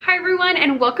Hi everyone,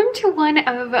 and welcome to one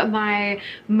of my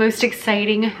most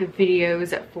exciting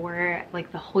videos for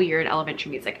like the whole year in elementary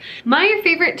music. My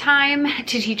favorite time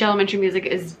to teach elementary music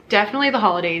is definitely the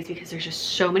holidays because there's just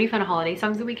so many fun holiday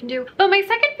songs that we can do. But my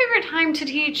second favorite time to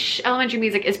teach elementary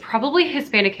music is probably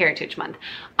Hispanic Heritage Month.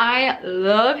 I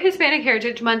love Hispanic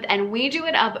Heritage Month and we do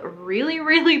it up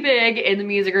really big in the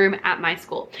music room at my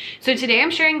school. So today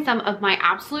I'm sharing some of my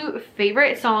absolute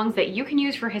favorite songs that you can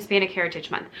use for Hispanic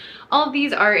Heritage Month. All of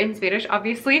these are in Spanish,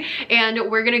 obviously, and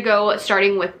we're gonna go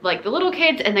starting with like the little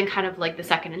kids and then kind of like the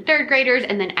second and third graders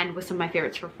and then end with some of my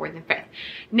favorites for fourth and fifth.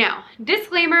 Now,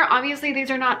 disclaimer, obviously these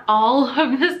are not all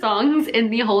of the songs in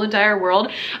the whole entire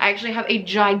world. I actually have a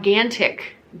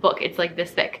gigantic book, it's like this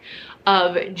thick,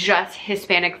 of just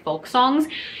Hispanic folk songs.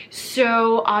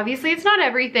 So obviously it's not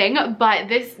everything, but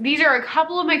these are a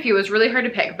couple of my few. It's really hard to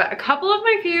pick, but a couple of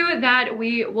my few that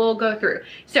we will go through.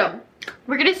 So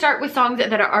we're gonna start with songs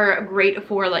that are great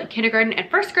for like kindergarten and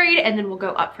first grade, and then we'll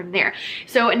go up from there.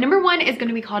 So number one is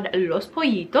gonna be called Los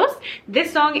Pollitos.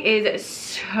 This song is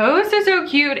so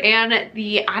cute, and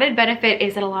the added benefit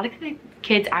is that a lot of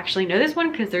kids actually know this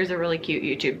one because there's a really cute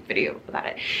YouTube video about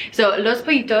it. So Los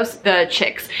Pollitos, the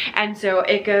chicks. And so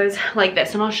it goes like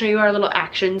this, and I'll show you our little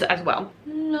actions as well.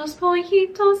 Los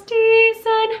pollitos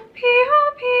dicen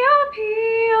pío, pío,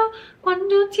 pío,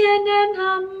 cuando tienen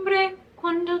hambre,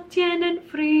 cuando tienen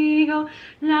frío,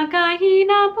 la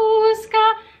gallina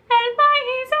busca el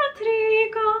maíz al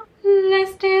trigo,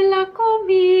 les de la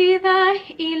comida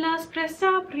y las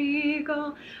presta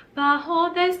abrigo, bajo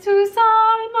de sus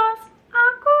almas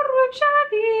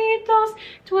acurruchaditos,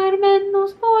 duermen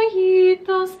los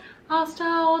pollitos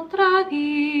hasta otro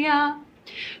día.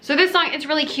 So this song is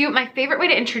really cute. My favorite way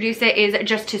to introduce it is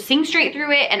just to sing straight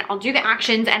through it, and I'll do the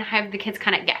actions and have the kids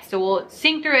kind of guess. So we'll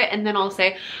sing through it and then I'll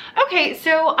say, okay,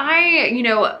 so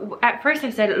at first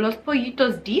I said, Los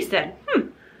pollitos dicen.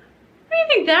 What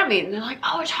do you think that means? And they're like,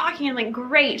 oh, we're talking. I'm like,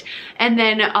 great. And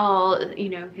then I'll,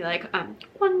 be like,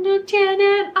 cuando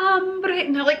tienen hambre.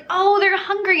 And they're like, oh, they're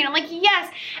hungry. And I'm like,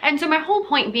 yes. And so my whole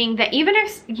point being that even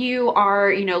if you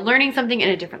are, learning something in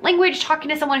a different language, talking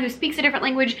to someone who speaks a different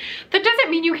language, that doesn't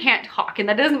mean you can't talk. And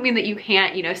that doesn't mean that you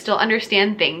can't, still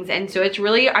understand things. And so it's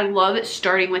really, I love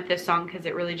starting with this song because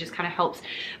it really just kind of helps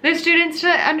the students to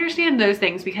understand those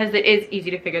things because it is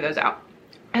easy to figure those out.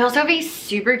 I also have a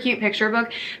super cute picture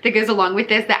book that goes along with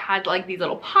this that has like these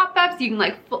little pop-ups. You can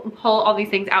like pull all these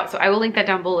things out. So I will link that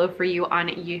down below for you on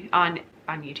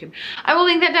YouTube. I will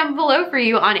link that down below for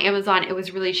you on Amazon. It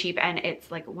was really cheap and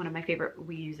it's like one of my favorite.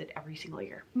 We use it every single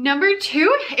year. Number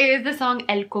two is the song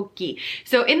El Coqui.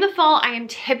 So in the fall, I am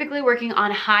typically working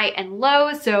on high and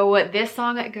low. So this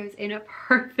song goes in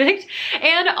perfect.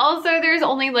 And also there's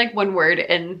only like one word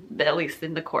at least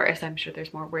in the chorus. I'm sure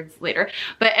there's more words later.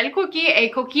 But El Coqui, a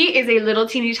coqui is a little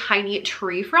teeny tiny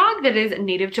tree frog that is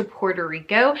native to Puerto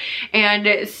Rico.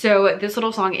 And so this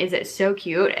little song is so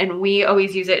cute. And we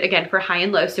always use it again for high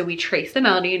and low, so we trace the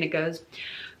melody and it goes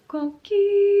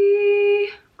coqui,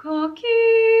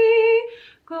 coqui,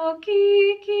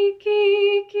 coqui,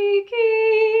 kiki,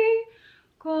 kiki,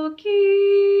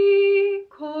 coqui,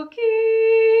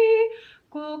 coqui,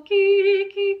 coqui,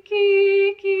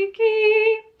 kiki,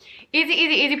 kiki.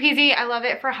 Easy peasy. I love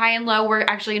it for high and low. We're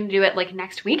actually gonna do it like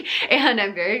next week and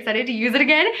I'm very excited to use it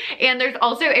again. And there's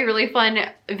also a really fun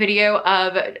video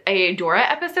of a Dora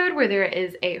episode where there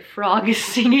is a frog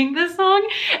singing this song.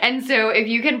 And so if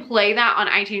you can play that on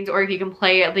iTunes or if you can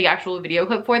play the actual video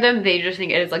clip for them, they just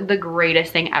think it is like the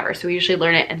greatest thing ever. So we usually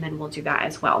learn it and then we'll do that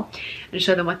as well and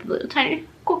show them what the little tiny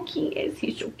cookie is.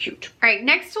 He's so cute. All right,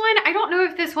 next one. I don't know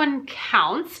if this one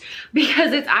counts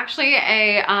because it's actually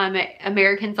a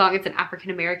American song. It's an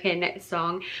African-American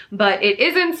song, but it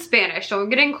is in Spanish. So I'm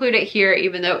gonna include it here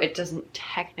even though it doesn't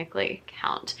technically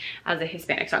count as a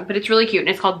Hispanic song, but it's really cute and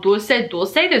it's called Dulce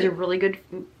Dulce. There's a really good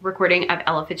recording of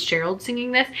Ella Fitzgerald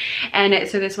singing this. And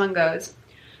so this one goes,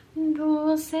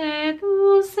 Dulce,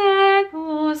 dulce,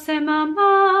 dulce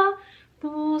mama,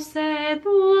 dulce,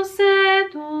 dulce,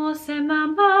 dulce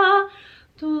mama,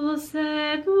 dulce,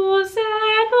 dulce,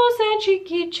 dulce,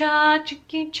 chiquicha,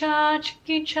 chiquicha,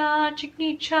 chiquicha,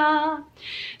 chiquicha.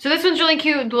 So this one's really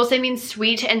cute. Dulce means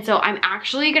sweet, and so I'm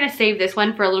actually gonna save this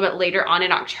one for a little bit later on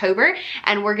in October,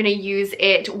 and we're gonna use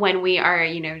it when we are,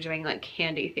 doing like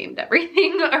candy themed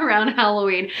everything around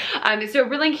Halloween. So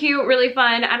really cute, really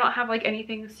fun. I don't have like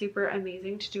anything super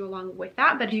amazing to do along with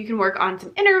that, but you can work on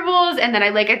some intervals, and then I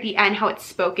like at the end how it's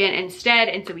spoken instead,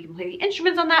 and so we can play the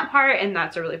instruments on that part, and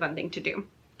that's a really fun thing to do.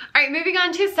 All right, moving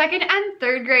on to second and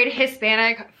third grade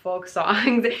Hispanic folk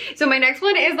songs. So my next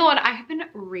one is the one I have been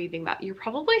raving about. You're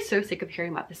probably so sick of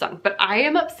hearing about this song, but I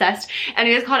am obsessed, and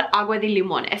it is called Agua de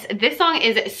Limones. This song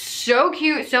is so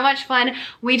cute, so much fun.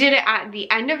 We did it at the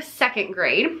end of second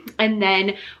grade, and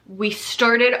then we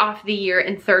started off the year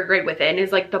in third grade with it, and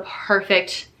it's like the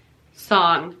perfect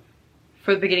song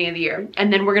for the beginning of the year.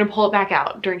 And then we're gonna pull it back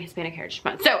out during Hispanic Heritage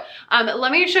Month. So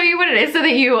let me show you what it is so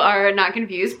that you are not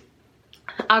confused.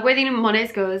 Agua de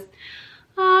Limones goes,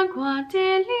 Agua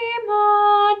de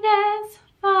Limones,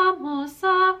 vamos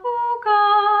a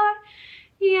jugar,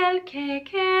 y el que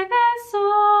quede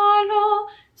solo,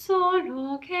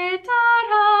 solo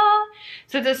quedará.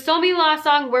 So it's a Sol Mi La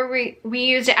song where we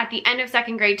used it at the end of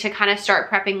second grade to kind of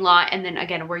start prepping La, and then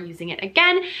again we're using it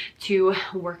again to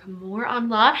work more on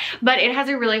La, but it has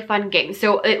a really fun game.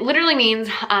 So it literally means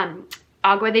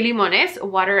Agua de Limones,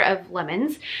 water of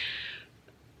lemons.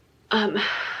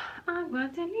 Agua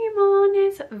de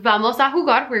Limones, vamos a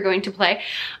jugar, we're going to play.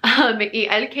 Y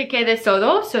el que quede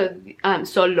solo, so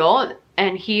solo,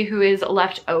 and he who is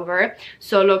left over,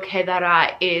 solo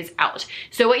quedará, is out.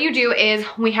 So what you do is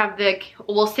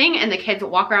we'll sing and the kids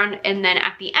walk around, and then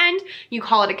at the end you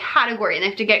call it a category, and they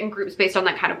have to get in groups based on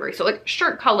that category. So like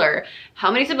shirt color,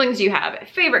 how many siblings do you have,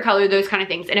 favorite color, those kind of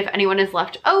things. And if anyone is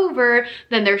left over,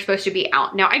 then they're supposed to be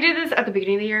out. Now I did this at the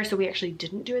beginning of the year, so we actually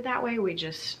didn't do it that way. We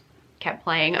just kept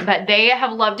playing, but they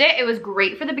have loved it. It was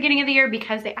great for the beginning of the year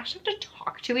because they actually have to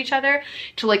talk to each other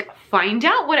to like find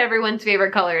out what everyone's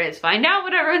favorite color is, find out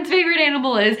what everyone's favorite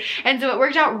animal is. And so it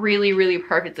worked out really, really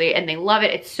perfectly, and they love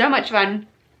it. It's so much fun.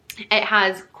 It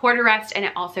has quarter rest and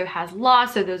it also has La,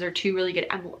 so those are two really good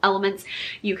elements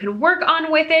you can work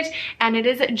on with it, and it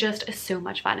is just so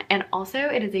much fun. And also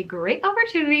it is a great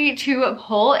opportunity to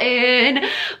pull in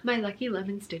my Lucky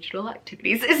Lemons digital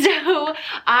activities. So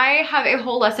I have a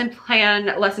whole lesson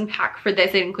pack for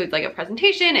this. It includes like a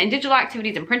presentation and digital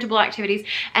activities and printable activities,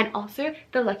 and also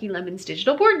the Lucky Lemons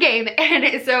digital board game.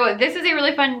 And so this is a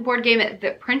really fun board game.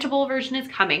 The printable version is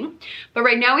coming, but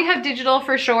right now we have digital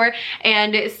for sure,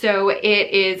 and so it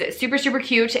is super, super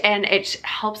cute, and it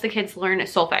helps the kids learn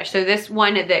solfege. So this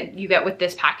one that you get with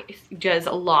this pack does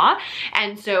La,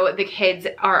 and so the kids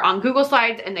are on Google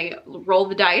Slides and they roll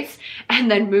the dice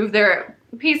and then move their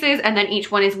pieces, and then each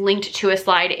one is linked to a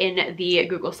slide in the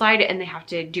Google Slide, and they have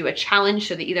to do a challenge.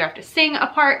 So they either have to sing a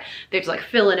part, they have to like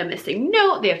fill in a missing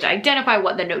note, they have to identify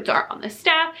what the notes are on the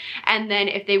staff, and then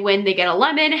if they win they get a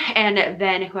lemon, and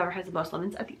then whoever has the most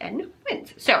lemons at the end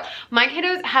wins. So my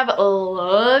kiddos have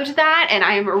loved that, and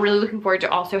I am really looking forward to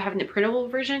also having the printable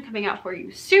version coming out for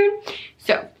you soon.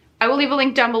 So I will leave a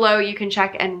link down below, you can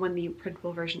check, and when the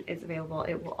printable version is available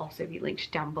it will also be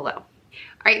linked down below.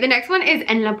 All right, the next one is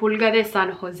En la Pulga de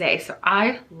San Jose. So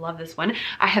I love this one.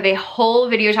 I have a whole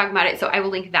video talking about it, so I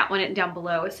will link that one down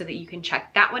below so that you can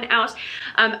check that one out.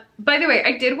 By the way,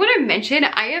 I did want to mention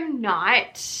I am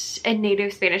not a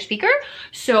native Spanish speaker,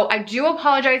 so I do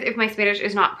apologize if my Spanish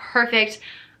is not perfect.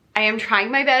 I am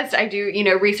trying my best. I do, you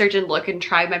know, research and look and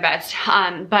try my best.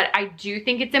 But I do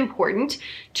think it's important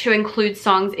to include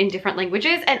songs in different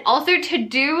languages, and also to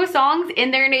do songs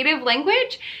in their native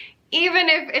language, even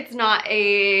if it's not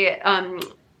a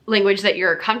language that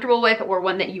you're comfortable with or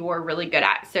one that you are really good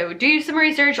at. So do some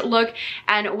research, look,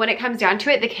 and when it comes down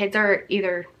to it, the kids are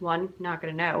either one, not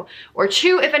gonna know, or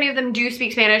two, if any of them do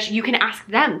speak Spanish, you can ask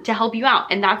them to help you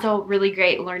out, and that's a really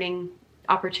great learning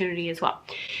opportunity as well.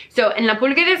 So En la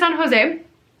Pulga de San Jose,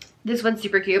 this one's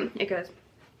super cute. It goes,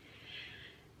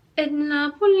 En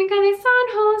la Pulga de San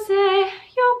Jose,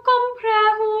 yo compré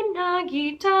una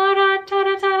guitarra,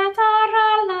 tara tara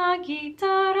tara, la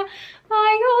guitarra.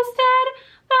 Vaya usted,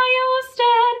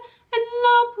 en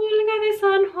la Pulga de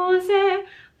San Jose.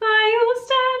 Vaya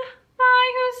usted,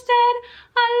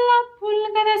 a la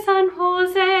Pulga de San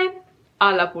Jose.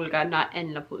 A la Pulga, not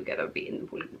En la Pulga, that would be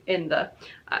in the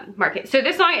market. So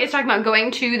this song is talking about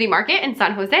going to the market in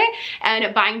San Jose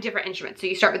and buying different instruments. So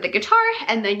you start with the guitar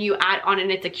and then you add on,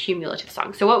 and it's a cumulative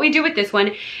song. So what we do with this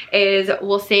one is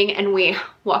we'll sing and we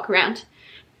walk around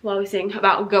while we sing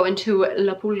about going to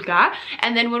La Pulga,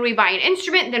 and then when we buy an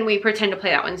instrument, then we pretend to play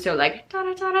that one. So like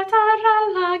tara tara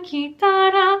tara la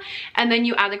guitarra, and then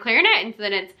you add the clarinet, and so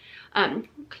then it's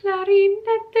clarinete,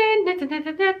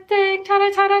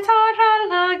 tara tara tara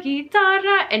la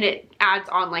guitarra, and it adds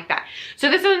on like that. So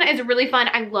this one is really fun.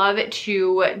 I love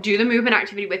to do the movement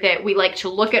activity with it. We like to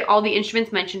look at all the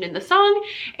instruments mentioned in the song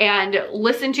and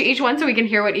listen to each one so we can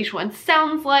hear what each one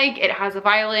sounds like. It has a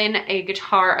violin, a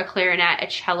guitar, a clarinet, a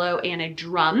cello, and a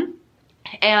drum.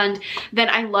 And then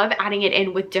I love adding it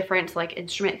in with different like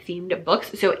instrument themed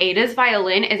books. So Ada's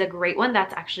Violin is a great one.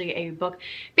 That's actually a book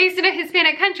based in a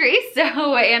Hispanic country.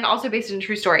 So, and also based in a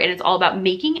true story. And it's all about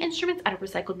making instruments out of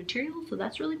recycled materials. So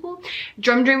that's really cool.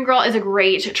 Drum Dream Girl is a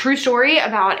great true story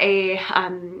about a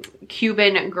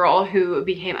Cuban girl who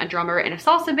became a drummer in a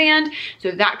salsa band.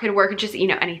 So that could work. Just, you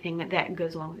know, anything that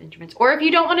goes along with instruments. Or if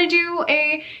you don't want to do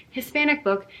a Hispanic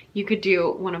book, you could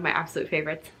do one of my absolute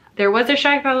favorites. There Was a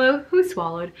Shy Fellow Who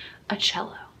Swallowed a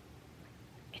Cello.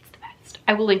 It's the best.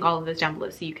 I will link all of those down below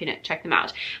so you can check them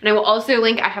out. And I will also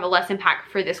link, I have a lesson pack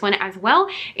for this one as well.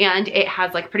 And it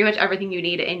has like pretty much everything you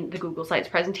need in the Google Slides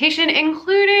presentation,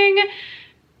 including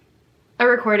a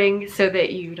recording so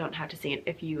that you don't have to sing it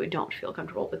if you don't feel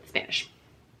comfortable with Spanish.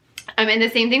 And the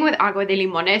same thing with Agua de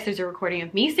Limones, there's a recording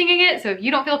of me singing it. So if you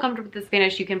don't feel comfortable with the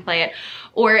Spanish, you can play it.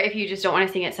 Or if you just don't want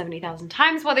to sing it 70,000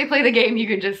 times while they play the game, you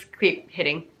can just keep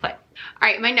hitting play. All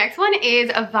right, my next one is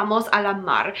Vamos a la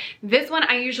Mar. This one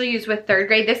I usually use with 3rd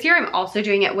grade. This year I'm also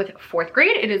doing it with 4th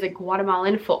grade. It is a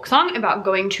Guatemalan folk song about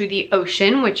going to the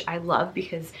ocean, which I love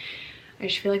because I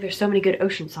just feel like there's so many good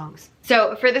ocean songs.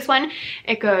 So for this one,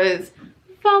 it goes,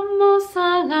 Vamos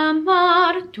a la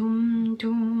mar, tum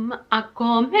tum, a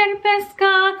comer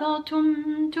pescado,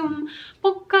 tum tum,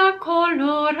 boca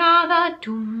colorada,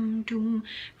 tum tum,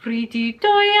 fritito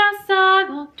y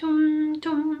asado, tum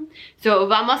tum. So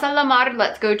vamos a la mar,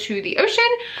 let's go to the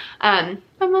ocean.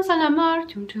 Vamos a la mar,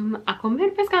 tum tum, a comer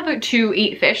pescado, to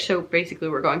eat fish. So basically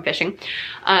we're going fishing.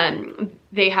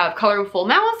 They have colorful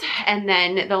mouths, and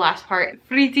then the last part,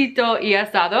 fritito y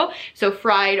asado, so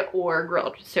fried or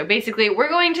grilled. So basically we're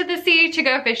going to the sea to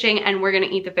go fishing and we're gonna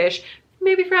eat the fish.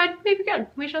 Maybe fried, maybe good,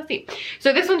 we shall see.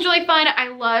 So this one's really fun. I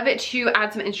love to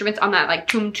add some instruments on that like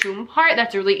tum tum part.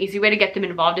 That's a really easy way to get them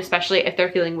involved, especially if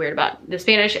they're feeling weird about the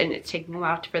Spanish and it's taking a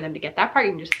while for them to get that part.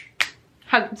 You can just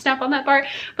have them snap on that part,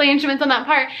 play instruments on that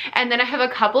part. And then I have a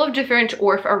couple of different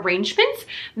Orff arrangements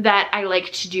that I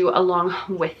like to do along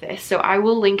with this. So I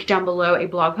will link down below a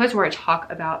blog post where I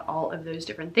talk about all of those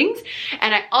different things.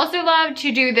 And I also love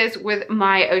to do this with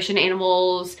my Ocean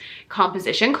Animals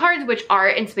composition cards, which are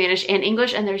in Spanish and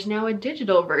English, and there's now a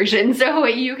digital version. So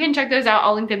you can check those out.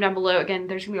 I'll link them down below. Again,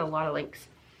 there's gonna be a lot of links.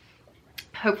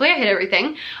 Hopefully I hit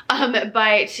everything,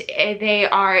 but they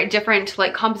are different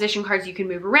like composition cards you can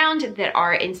move around that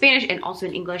are in Spanish and also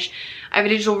in English. I have a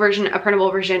digital version, a printable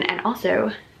version, and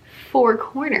also 4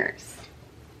 corners,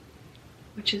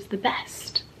 which is the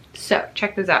best. So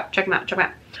check those out, check them out, check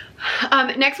them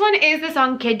out. Next one is the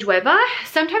song Que Llueva.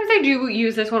 Sometimes I do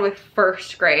use this one with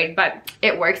 1st grade, but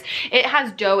it works. It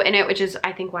has do in it, which is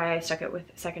I think why I stuck it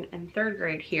with 2nd and 3rd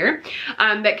grade here.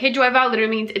 But Que Llueva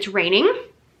literally means it's raining.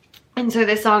 And so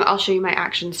this song, I'll show you my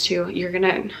actions too. You're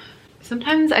gonna,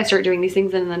 sometimes I start doing these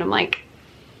things and then I'm like,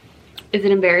 is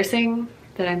it embarrassing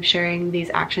that I'm sharing these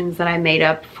actions that I made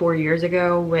up 4 years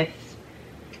ago with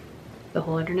the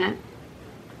whole internet?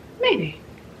 Maybe,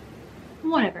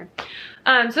 whatever.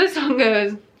 So this song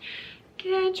goes,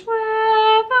 Que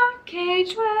llueva,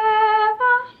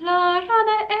 la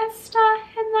rana está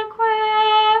en la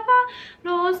cueva,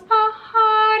 los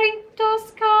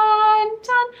pajaritos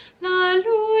cantan, la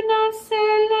luna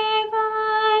se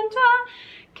levanta,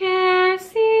 que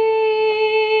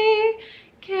sí,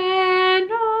 que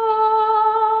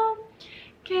no,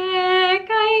 que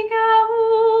caiga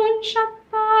un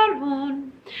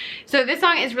chaparrón. So this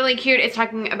song is really cute. It's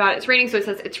talking about it's raining. So it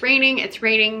says it's raining, it's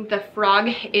raining. The frog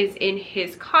is in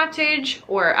his cottage,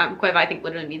 or cueva, I think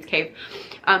literally means cave.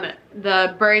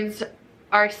 The birds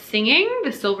are singing.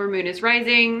 The silver moon is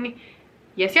rising.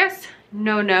 Yes, yes.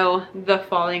 No, no, the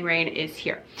falling rain is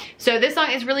here. So this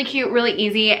song is really cute, really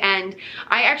easy. And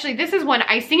I actually, this is one,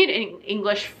 I sing it in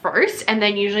English first. And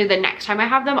then usually the next time I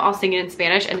have them, I'll sing it in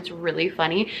Spanish. And it's really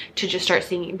funny to just start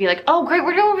singing and be like, oh great,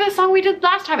 we're doing the song we did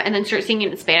last time. And then start singing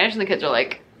it in Spanish. And the kids are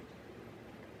like,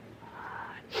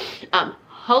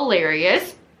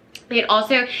 hilarious. It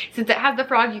also, since it has the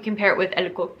frog, you can pair it with El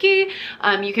Coqui.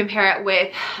 You can pair it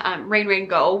with Rain, Rain,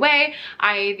 Go Away.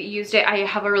 I've used it, I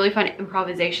have a really fun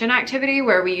improvisation activity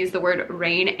where we use the word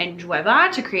rain and llueva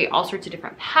to create all sorts of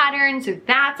different patterns. So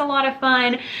that's a lot of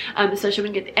fun, especially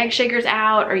when you get the egg shakers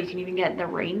out, or you can even get the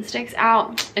rain sticks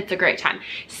out. It's a great time.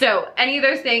 So any of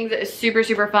those things, super,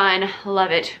 super fun.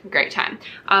 Love it. Great time.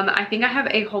 I think I have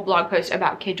a whole blog post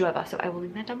about Que Llueva, so I will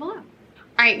link that down below.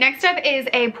 All right, next up is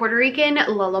a Puerto Rican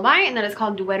lullaby, and that is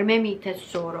called Duerme mi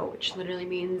tesoro, which literally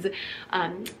means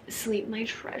sleep my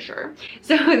treasure.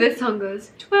 So this song goes,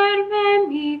 Duerme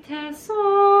mi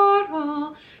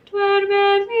tesoro,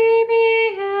 duerme mi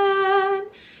bien,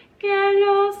 que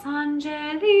los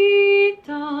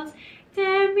angelitos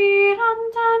te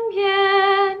miran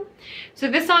también. So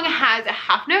song has a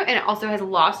half note and it also has a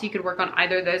law, so you could work on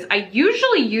either of those. I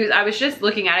was just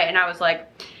looking at it and I was like,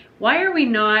 why are we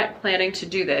not planning to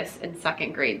do this in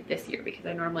 2nd grade this year? Because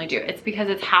I normally do. It's because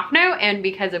it's half note, and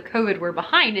because of COVID, we're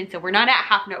behind. And so we're not at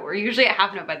half note. We're usually at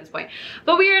half note by this point,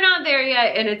 but we are not there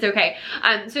yet, and it's okay.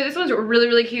 So this one's really,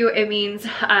 really cute. It means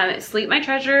sleep my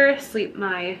treasure, sleep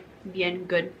my bien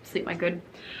good, sleep my good.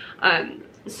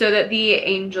 So that the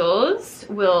angels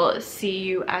will see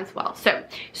you as well. So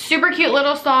super cute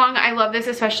little song. I love this,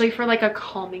 especially for like a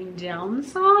calming down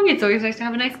song. It's always nice to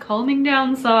have a nice calming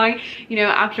down song, you know,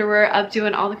 after we're up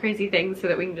doing all the crazy things, so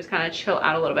that we can just kind of chill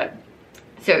out a little bit.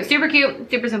 So super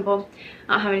cute, super simple.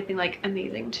 I don't have anything like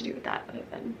amazing to do with that other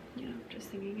than, you know,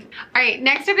 just singing it. All right,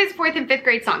 next up is 4th and 5th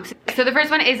grade songs. So the first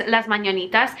one is Las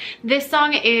Mañanitas. This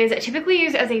song is typically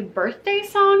used as a birthday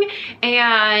song,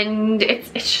 and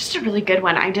it's just a really good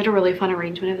one. I did a really fun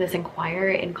arrangement of this in choir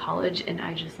in college, and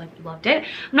I just like loved it.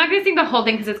 I'm not gonna sing the whole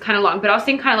thing because it's kind of long, but I'll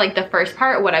sing kind of like the first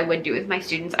part, what I would do with my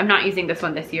students. I'm not using this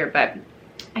one this year, but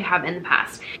I have in the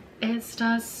past.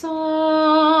 Estas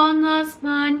son las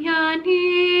mañanitas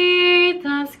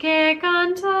que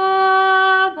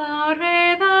cantaba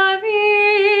Rey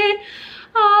David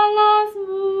a las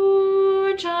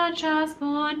muchachas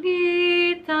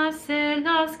bonitas, se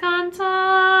las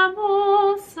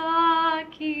cantamos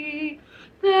aquí.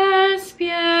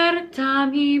 Despierta,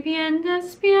 mi bien,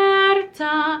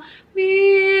 despierta,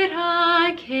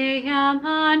 mira que ya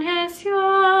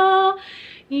amaneció,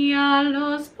 y a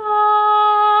los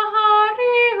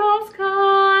pájaros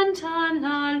cantan,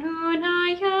 la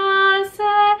luna ya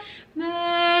se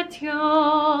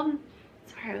metió.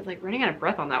 Sorry, I was like running out of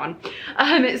breath on that one.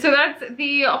 So that's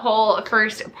the whole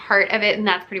first part of it, and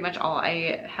that's pretty much all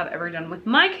I have ever done with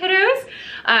my kiddos.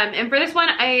 And for this one,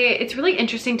 it's really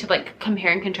interesting to like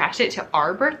compare and contrast it to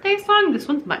our birthday song. This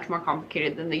one's much more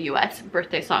complicated than the US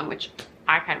birthday song, which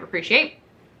I kind of appreciate.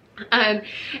 And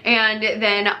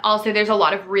then also there's a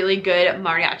lot of really good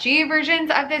mariachi versions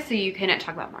of this, so you can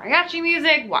talk about mariachi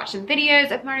music, watch some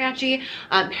videos of mariachi,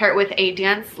 pair it with a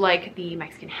dance like the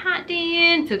Mexican hat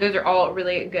dance. So those are all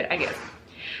really good ideas.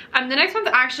 The next one's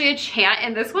actually a chant,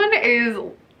 and this one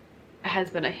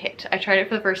has been a hit. I tried it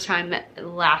for the first time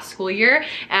last school year,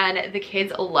 and the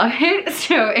kids love it.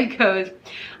 So it goes: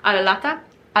 a la lata,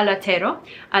 al latero,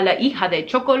 a la hija de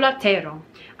chocolatero,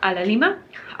 a la lima,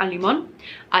 al limón,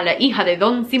 a la hija de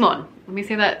Don Simón. Let me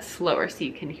say that slower so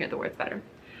you can hear the words better.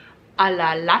 A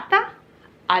la lata,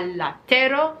 al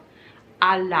latero,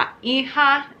 a la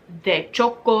hija de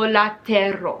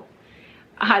chocolatero,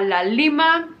 a la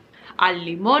lima, al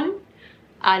limón,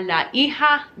 a la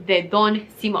hija de Don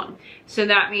Simón. So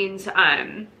that means,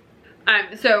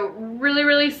 so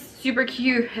really super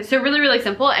cute. So really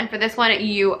simple. And for this one,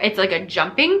 it's like a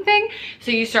jumping thing.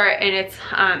 So you start and it's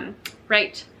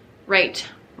right,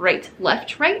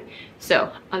 left, right.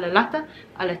 So, a la lata,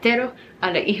 al latero,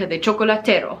 a la hija de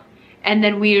chocolatero. And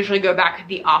then we usually go back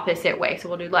the opposite way. So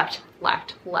we'll do left,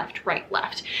 right,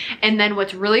 left. And then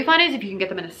what's really fun is if you can get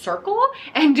them in a circle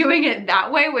and doing it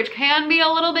that way, which can be a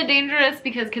little bit dangerous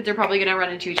because kids are probably gonna run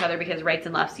into each other because rights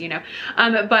and lefts, you know,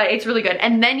 but it's really good.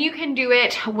 And then you can do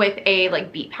it with a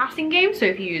like beat passing game. So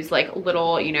if you use like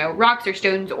little, you know, rocks or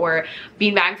stones or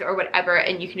bean bags or whatever,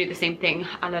 and you can do the same thing.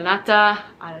 A la lata,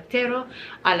 al latero,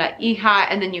 a la hija,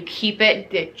 and then you keep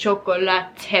it de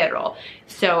chocolatero.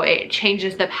 So it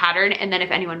changes the pattern, and then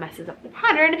if anyone messes up the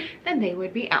pattern, then they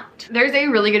would be out. There's a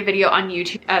really good video on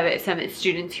YouTube of some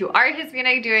students who are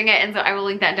Hispanic doing it, and so I will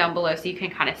link that down below so you can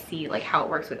kind of see like how it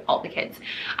works with all the kids.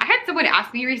 I had someone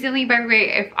ask me recently, by the way,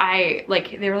 if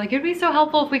they were like, it'd be so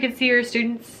helpful if we could see your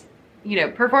students, you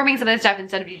know, performing some of this stuff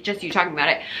instead of just you talking about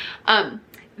it.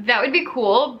 That would be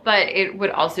cool, but it would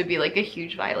also be like a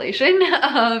huge violation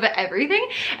of everything.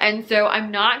 And so I'm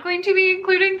not going to be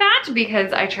including that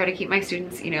because I try to keep my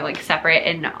students, you know, like separate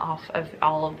and off of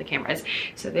all of the cameras.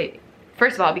 So they,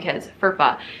 first of all, because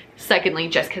FERPA, secondly,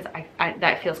 just because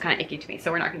that feels kind of icky to me.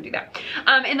 So we're not gonna do that.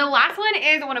 And the last one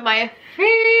is one of my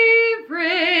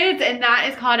favorites, and that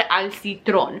is called Al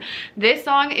Citron. This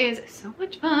song is so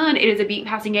much fun. It is a beat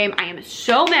passing game. I am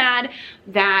so mad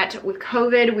that with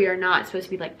COVID, we are not supposed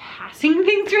to be like passing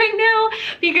things right now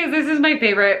because this is my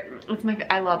favorite.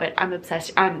 I love it. I'm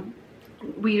obsessed.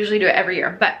 We usually do it every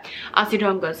year, but Al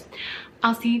Citron goes: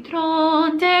 Al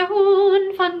citron de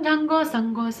un fandango,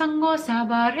 sango, sango,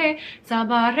 sabare,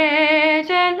 sabare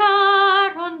de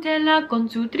la rondella con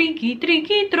su triqui,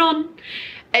 triqui, tron.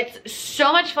 It's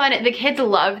so much fun. The kids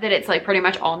love that it's like pretty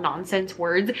much all nonsense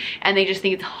words, and they just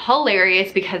think it's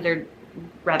hilarious because they're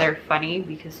rather funny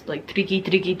because like triqui,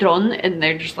 triqui, tron, and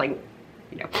they're just like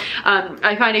you know,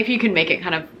 I find if you can make it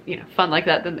kind of, you know, fun like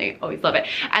that, then they always love it.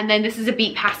 And then this is a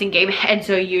beat passing game. And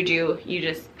so you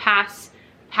just pass,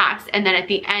 and then at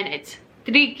the end it's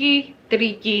triki,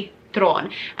 triki,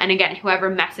 tron. And again, whoever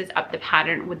messes up the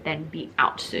pattern would then be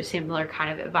out. So similar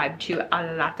kind of vibe to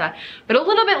alata, but a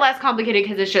little bit less complicated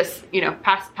because it's just, you know,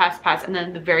 pass, pass, pass, and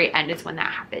then the very end is when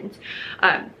that happens.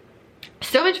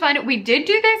 So much fun. We did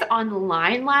do this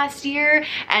online last year,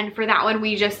 and for that one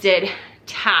we just did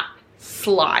tap,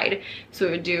 slide. So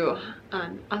we would do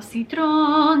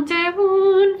asitron de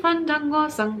un fandango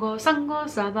sango sango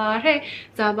sabare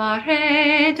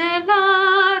sabare de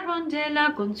la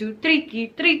rondela con su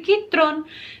triki triki tron.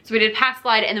 So we did pass,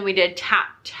 slide, and then we did tap,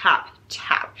 tap,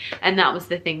 tap, and that was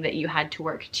the thing that you had to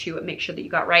work to make sure that you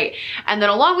got right. And then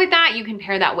along with that, you can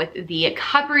pair that with the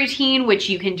cup routine, which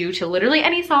you can do to literally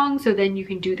any song. So then you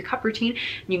can do the cup routine,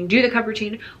 and you can do the cup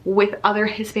routine with other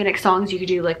Hispanic songs. You could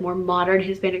do like more modern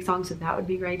Hispanic songs, so that would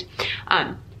be great.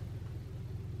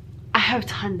 I have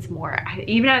tons more.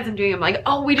 Even as I'm doing, I'm like,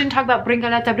 oh, we didn't talk about Brinca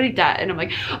la Tabrita. And I'm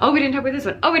like, oh, we didn't talk about this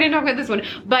one. Oh, we didn't talk about this one.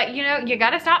 But you know, you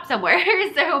gotta stop somewhere.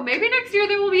 So maybe next year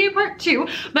there will be a part 2.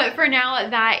 But for now,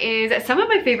 that is some of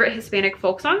my favorite Hispanic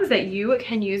folk songs that you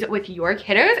can use with your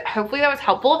kiddos. Hopefully that was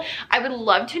helpful. I would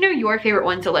love to know your favorite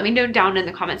one. So let me know down in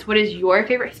the comments, what is your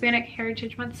favorite Hispanic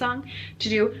Heritage Month song to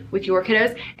do with your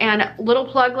kiddos? And little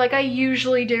plug like I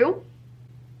usually do,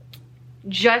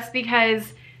 just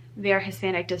because they're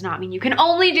Hispanic does not mean you can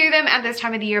only do them at this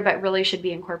time of the year, but really should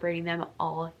be incorporating them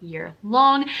all year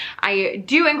long. I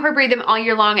do incorporate them all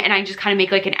year long, and I just kind of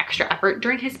make like an extra effort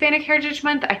during Hispanic Heritage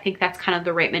Month. I think that's kind of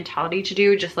the right mentality to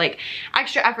do, just like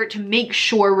extra effort to make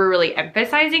sure we're really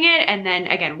emphasizing it. And then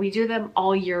again, we do them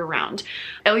all year round.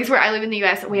 At least where I live in the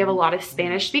US, we have a lot of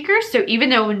Spanish speakers. So even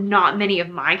though not many of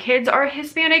my kids are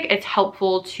Hispanic, it's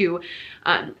helpful to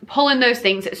pull in those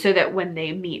things so that when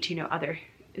they meet, you know,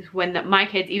 my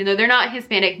kids, even though they're not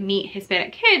Hispanic, meet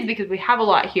Hispanic kids, because we have a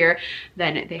lot here,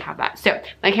 then they have that. So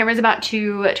my camera's about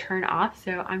to turn off,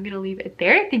 so I'm gonna leave it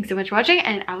there. Thanks so much for watching,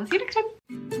 and I will see you next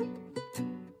time.